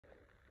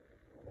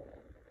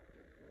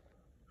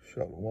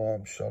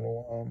Shalom,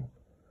 shalom.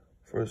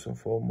 First and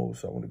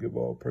foremost, I want to give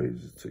all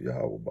praises to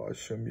Yahweh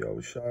Ba'ashem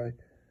Yahushai,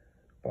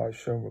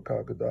 Ba'ashem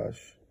Rakakadash.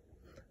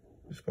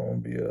 It's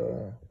going to be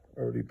a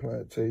early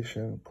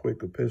plantation,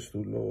 quick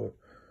epistle, Lord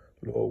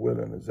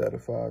willing, is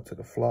edified to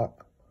the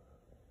flock.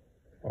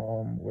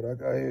 What I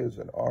got here is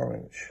an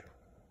orange.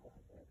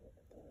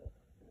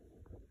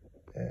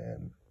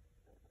 And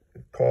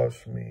it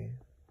cost me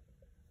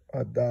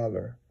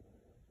 $1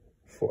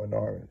 for an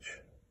orange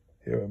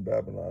here in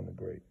Babylon the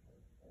Great.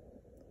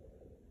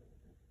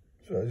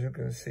 So as you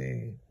can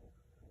see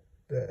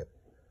that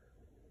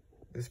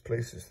this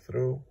place is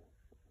through,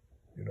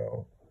 you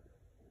know,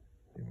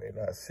 you may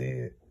not see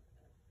it,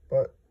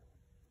 but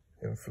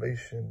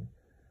inflation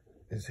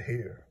is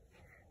here.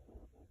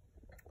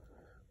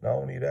 Not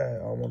only that,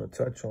 I want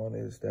to touch on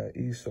is that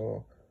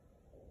Esau,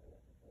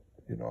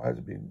 you know,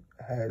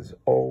 has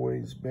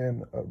always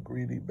been a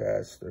greedy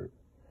bastard,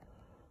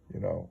 you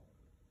know,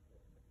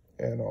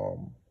 and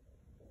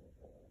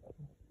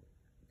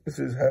this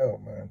is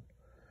hell, man.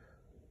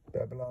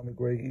 Babylon the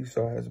Great,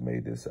 Esau has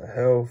made this a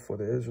hell for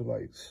the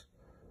Israelites,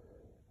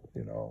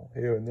 you know,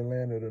 here in the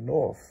land of the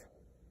north.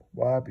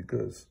 Why?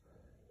 Because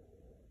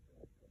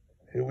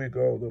here we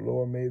go. The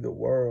Lord made the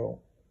world.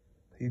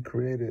 He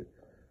created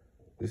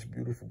this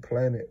beautiful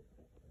planet,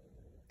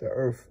 the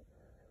earth,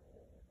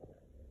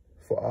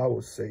 for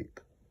our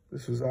sake.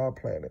 This was our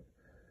planet.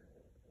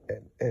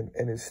 And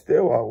it's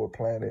still our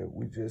planet.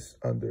 We just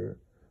under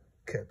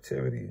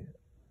captivity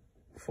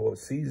for a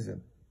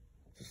season.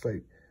 Just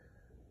like,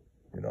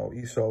 you know,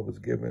 Esau was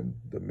given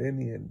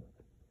dominion,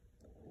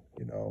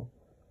 you know,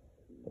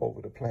 over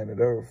the planet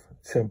Earth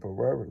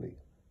temporarily.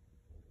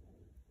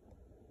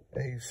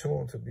 And he's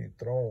soon to be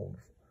dethroned,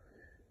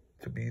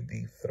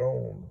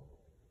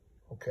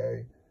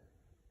 okay,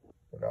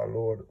 when our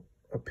Lord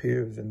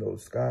appears in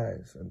those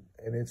skies,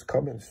 and it's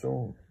coming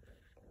soon.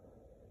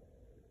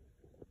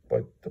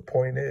 But the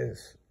point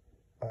is,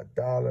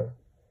 $1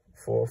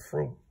 for a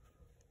fruit.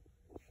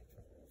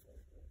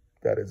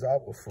 That is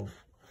our fruit.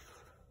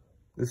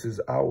 This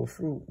is our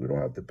fruit. We don't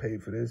have to pay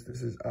for this.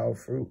 This is our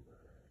fruit.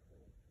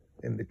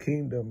 In the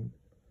kingdom,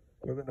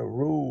 we're going to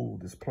rule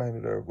this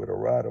planet Earth with a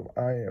rod of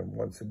iron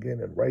once again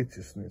in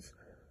righteousness,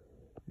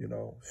 you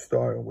know,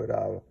 starting with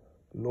our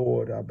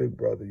Lord, our big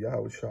brother,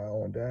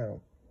 Yahushua, on down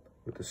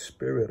with the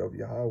spirit of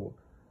Yahweh.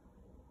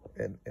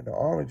 And the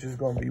orange is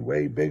going to be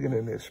way bigger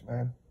than this,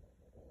 man.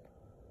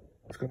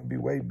 It's going to be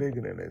way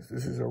bigger than this.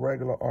 This is a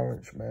regular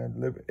orange,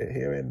 man.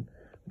 Here in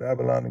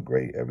Babylon the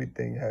Great,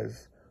 everything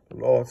has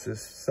lost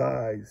its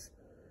size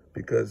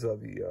because of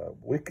the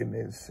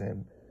wickedness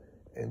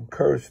and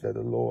curse that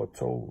the Lord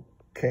told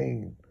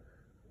Cain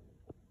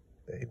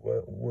that he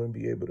wouldn't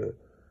be able to,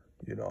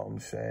 you know what I'm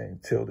saying,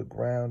 till the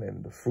ground,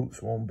 and the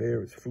fruits won't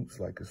bear its fruits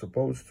like it's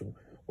supposed to.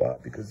 Why?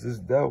 Because this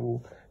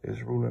devil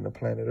is ruling the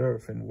planet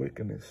Earth in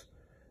wickedness.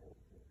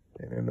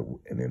 And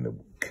in the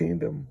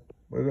kingdom,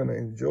 we're going to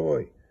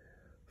enjoy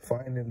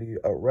finally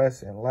a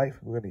rest in life.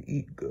 We're going to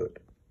eat good.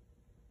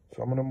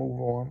 So I'm going to move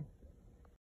on.